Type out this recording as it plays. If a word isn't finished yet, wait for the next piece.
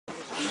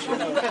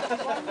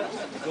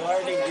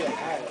Guarding your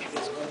hat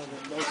is one of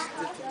the most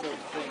difficult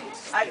things.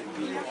 I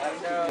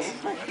know.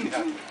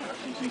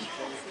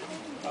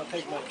 I'll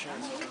take my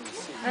chances on the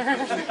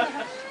seat.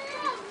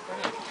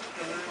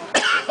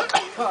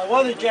 I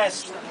want to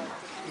just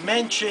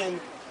mention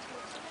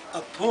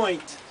a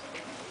point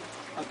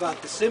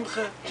about the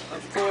Simcha,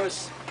 of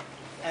course,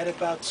 and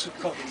about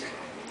Sukkot.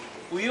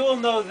 We all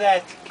know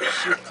that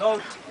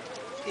Sukkot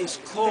is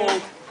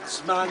called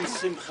Zman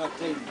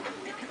Simchateinu.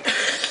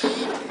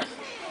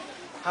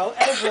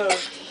 However,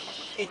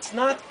 it's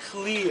not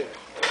clear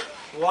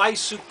why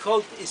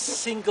Sukkot is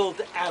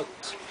singled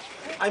out.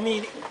 I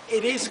mean,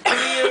 it is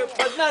clear,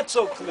 but not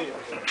so clear.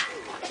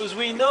 Because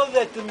we know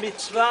that the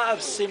mitzvah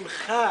of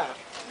Simcha,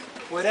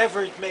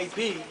 whatever it may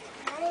be,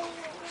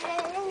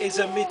 is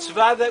a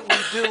mitzvah that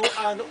we do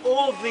on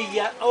all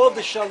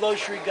the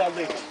Shalosh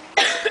Regalim,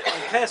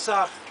 on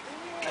Pesach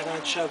and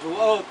on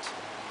Shavuot.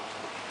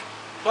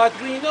 But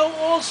we know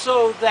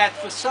also that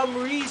for some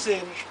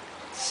reason,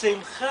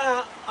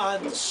 Simcha on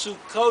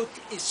Sukkot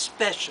is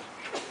special.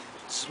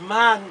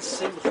 Zman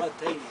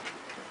Simchateinu.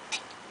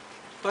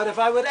 But if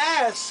I would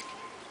ask,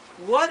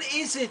 what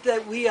is it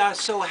that we are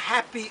so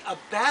happy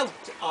about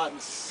on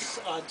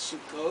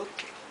Sukkot?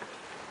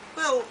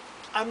 Well,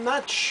 I'm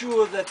not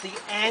sure that the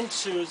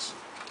answers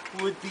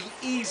would be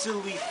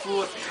easily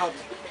forthcoming.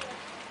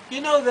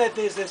 You know that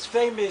there's this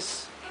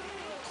famous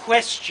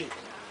question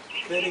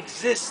that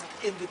exists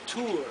in the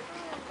Torah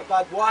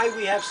about why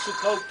we have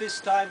Sukkot this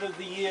time of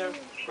the year,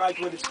 right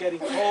when it's getting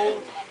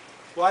cold.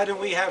 Why do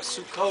we have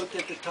Sukkot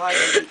at the time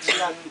of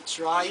Yetziat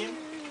Mitzrayim,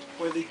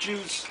 where the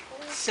Jews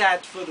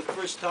sat for the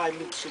first time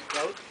in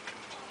Sukkot?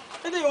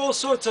 And there are all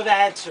sorts of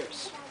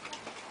answers.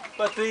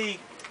 But the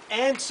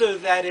answer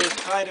that is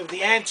kind of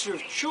the answer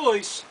of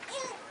choice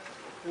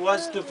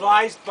was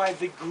devised by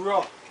the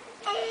Gra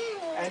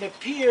and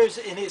appears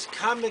in his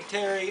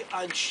commentary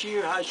on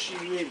Shir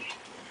HaShirim.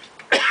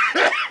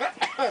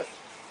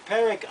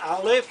 Perek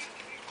Aleph,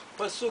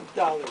 Pasuk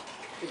Dalet,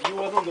 if you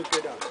want to look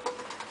it up.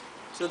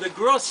 So the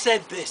Gra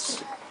said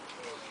this.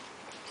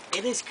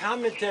 In his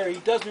commentary, he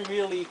doesn't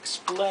really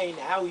explain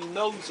how he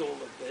knows all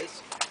of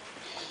this,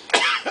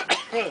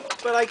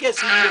 but I guess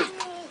he knew.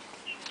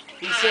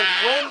 He said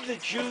when the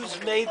Jews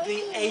made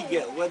the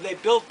Egel, when they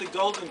built the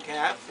golden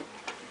calf,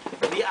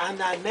 the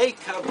Ananei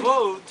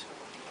Kavod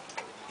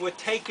were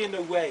taken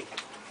away.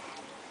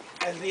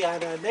 And the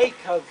Ananei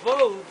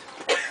Kavod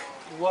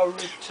were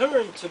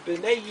returned to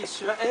Bnei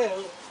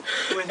Yisrael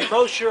when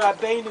Moshe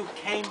Rabbeinu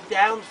came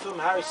down from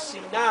Har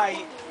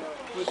Sinai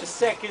with the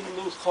second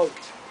Luchot.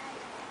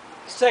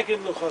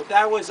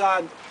 That was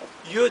on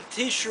Yud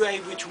Tishrei,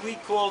 which we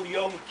call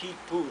Yom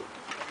Kippur.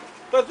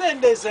 But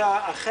then there's a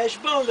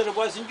cheshbon that it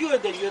wasn't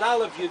Yud, that Yud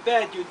Aleph, Yud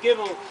Bet, Yud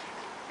Gimel.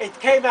 It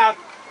came out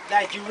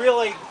that you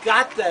really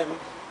got them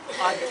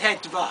on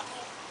Tet Vav.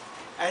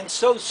 And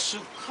so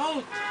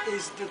Sukkot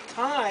is the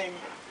time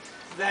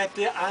that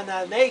the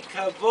Ananei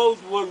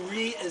Kavod were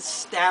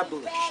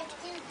re-established.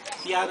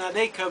 The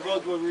Ananei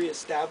Kavod were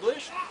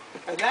re-established,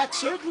 and that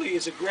certainly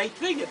is a great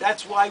thing, and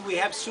that's why we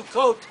have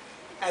Sukkot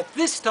at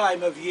this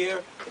time of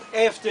year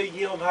after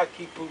Yom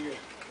HaKippurim.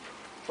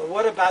 But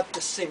what about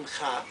the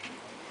Simcha?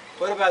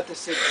 What about the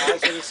Simcha?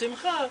 So the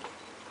Simcha,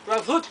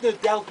 Rav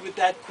Hutner dealt with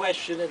that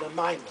question in a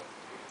minor.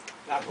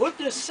 Rav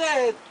Hutner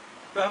said,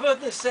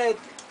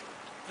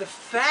 the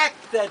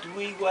fact that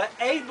we were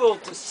able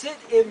to sit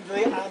in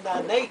the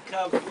Ananei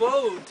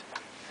Kavod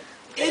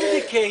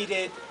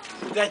indicated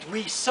that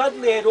we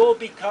suddenly had all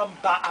become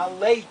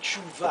Ba'alei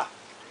Tshuva.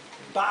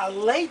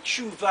 Ba'alei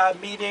Tshuva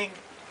meaning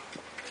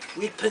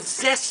we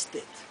possessed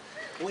it.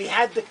 We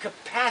had the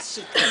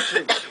capacity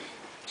to.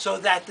 So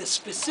that the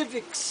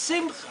specific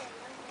Simcha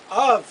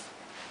of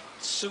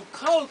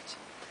Sukkot,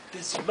 the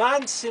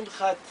Zman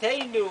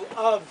Simchateinu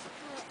of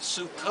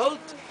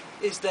Sukkot,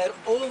 is that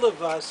all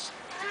of us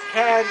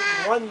can,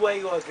 one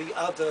way or the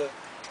other,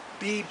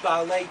 be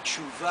Baalei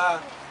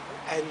Tshuva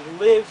and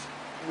live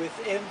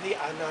within the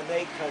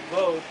Ananei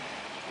Kavod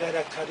that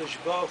HaKadosh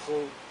Baruch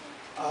Hu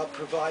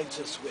provides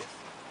us with.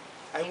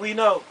 And we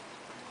know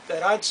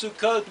that on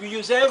Sukkot we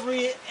use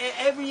every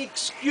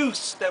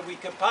excuse that we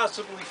can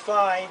possibly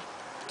find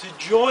to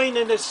join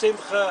in a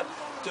Simcha,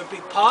 to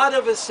be part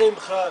of a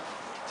Simcha,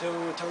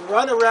 to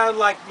run around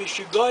like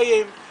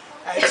Mishugoyim.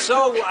 And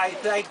so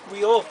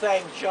we all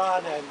thank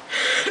John and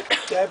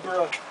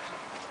Deborah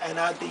and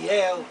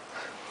Adiel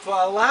for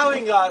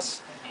allowing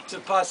us to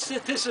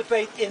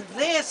participate in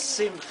their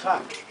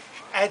Simcha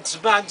at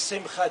Zman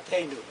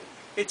Simchateinu.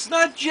 It's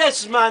not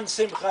just Zman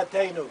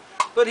Simchateinu,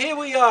 but here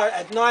we are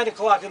at 9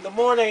 o'clock in the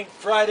morning,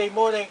 Friday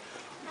morning,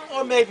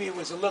 or maybe it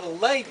was a little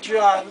late,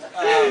 John.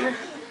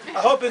 I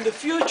hope in the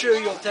future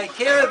you'll take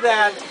care of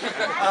that.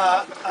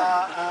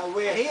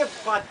 We're here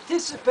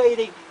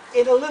participating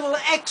in a little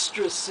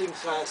extra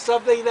Simcha,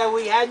 something that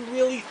we hadn't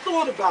really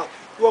thought about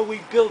when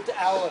we built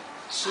our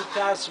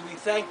Sukkah. So we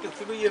thank the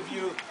three of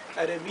you,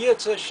 and in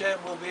Yirtzeh Hashem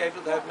we'll be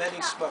able to have many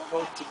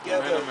smachot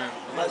together.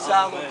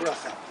 Mazal and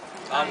bracha.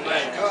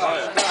 Amen.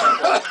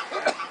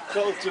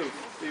 Go to.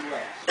 Be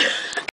well.